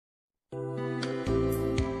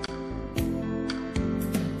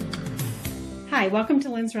Hi, welcome to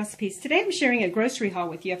Lynn's Recipes. Today I'm sharing a grocery haul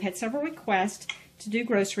with you. I've had several requests to do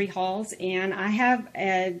grocery hauls, and I have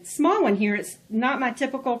a small one here. It's not my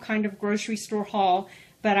typical kind of grocery store haul,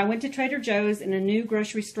 but I went to Trader Joe's in a new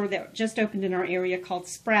grocery store that just opened in our area called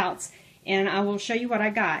Sprouts, and I will show you what I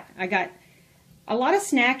got. I got a lot of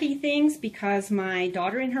snacky things because my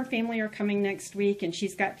daughter and her family are coming next week, and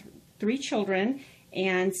she's got 3 children,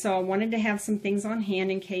 and so I wanted to have some things on hand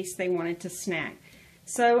in case they wanted to snack.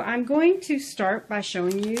 So I'm going to start by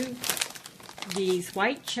showing you these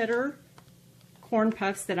white cheddar corn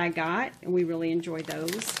puffs that I got, and we really enjoy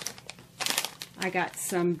those. I got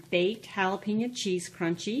some baked jalapeno cheese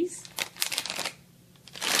crunchies.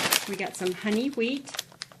 We got some honey wheat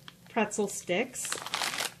pretzel sticks.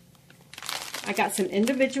 I got some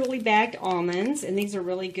individually bagged almonds, and these are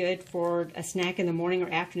really good for a snack in the morning or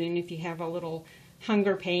afternoon if you have a little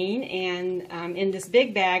hunger pain. And in this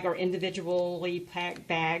big bag are individually packed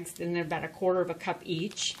bags, and they're about 1/4 cup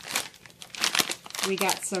each. We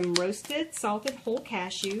got some roasted salted whole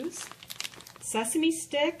cashews, sesame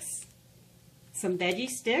sticks, some veggie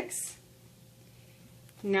sticks.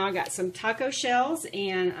 Now I got some taco shells,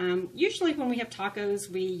 and usually when we have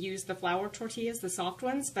tacos we use the flour tortillas, the soft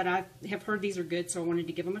ones, but I have heard these are good, so I wanted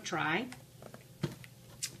to give them a try.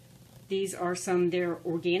 These are they're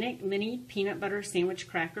organic mini peanut butter sandwich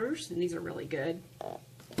crackers, and these are really good.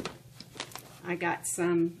 I got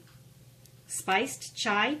some spiced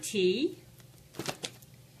chai tea,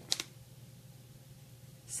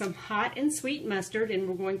 some hot and sweet mustard, and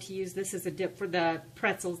we're going to use this as a dip for the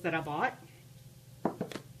pretzels that I bought.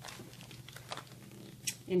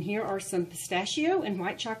 And here are some pistachio and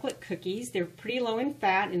white chocolate cookies. They're pretty low in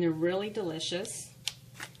fat and they're really delicious.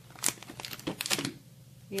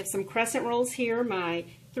 We have some crescent rolls here. My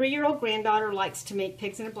 3-year-old granddaughter likes to make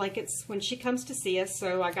pigs in a blankets when she comes to see us,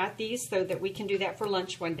 so I got these so that we can do that for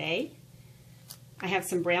lunch one day. I have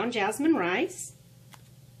some brown jasmine rice,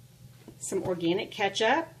 some organic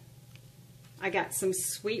ketchup. I got some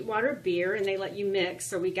Sweetwater beer, and they let you mix,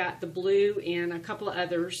 so we got the blue and a couple of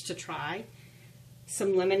others to try.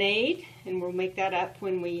 Some lemonade, and we'll make that up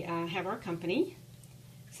when we have our company.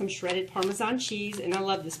 Some shredded Parmesan cheese, and I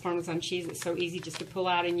love this Parmesan cheese. It's so easy just to pull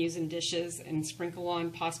out and use in dishes and sprinkle on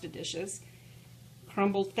pasta dishes.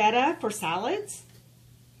 Crumbled feta for salads.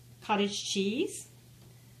 Cottage cheese.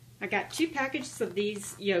 I got 2 packages of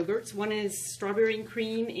these yogurts. One is strawberry and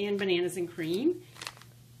cream and bananas and cream.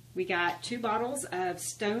 We got 2 bottles of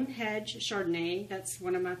Stonehenge Chardonnay. That's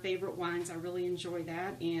one of my favorite wines. I really enjoy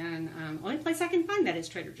that, and only place I can find that is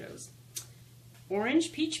Trader Joe's.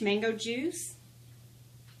 Orange peach mango juice.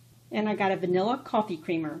 And I got a vanilla coffee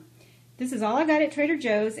creamer. This is all I got at Trader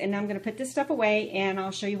Joe's, and I'm going to put this stuff away, and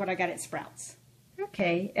I'll show you what I got at Sprouts.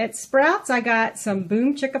 Okay, at Sprouts I got some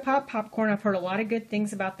Boom Chicka Pop popcorn. I've heard a lot of good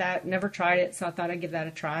things about that. Never tried it, so I thought I'd give that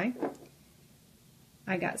a try.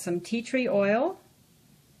 I got some tea tree oil.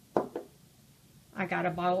 I got a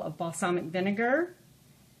bottle of balsamic vinegar.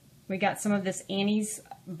 We got some of this Annie's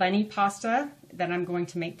bunny pasta that I'm going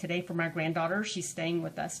to make today for my granddaughter. She's staying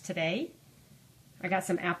with us today. I got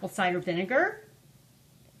some apple cider vinegar.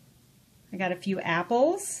 I got a few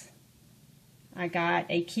apples. I got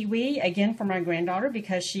a kiwi, again for my granddaughter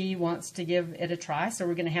because she wants to give it a try, so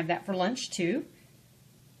we're going to have that for lunch too.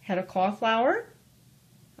 Had a cauliflower.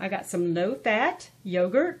 I got some low-fat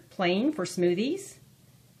yogurt, plain for smoothies.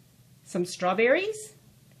 Some strawberries.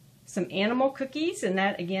 Some animal cookies, and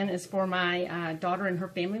that again is for my daughter and her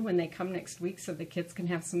family when they come next week so the kids can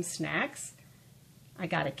have some snacks. I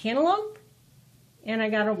got a cantaloupe. And I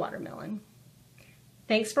got a watermelon.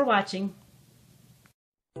 Thanks for watching.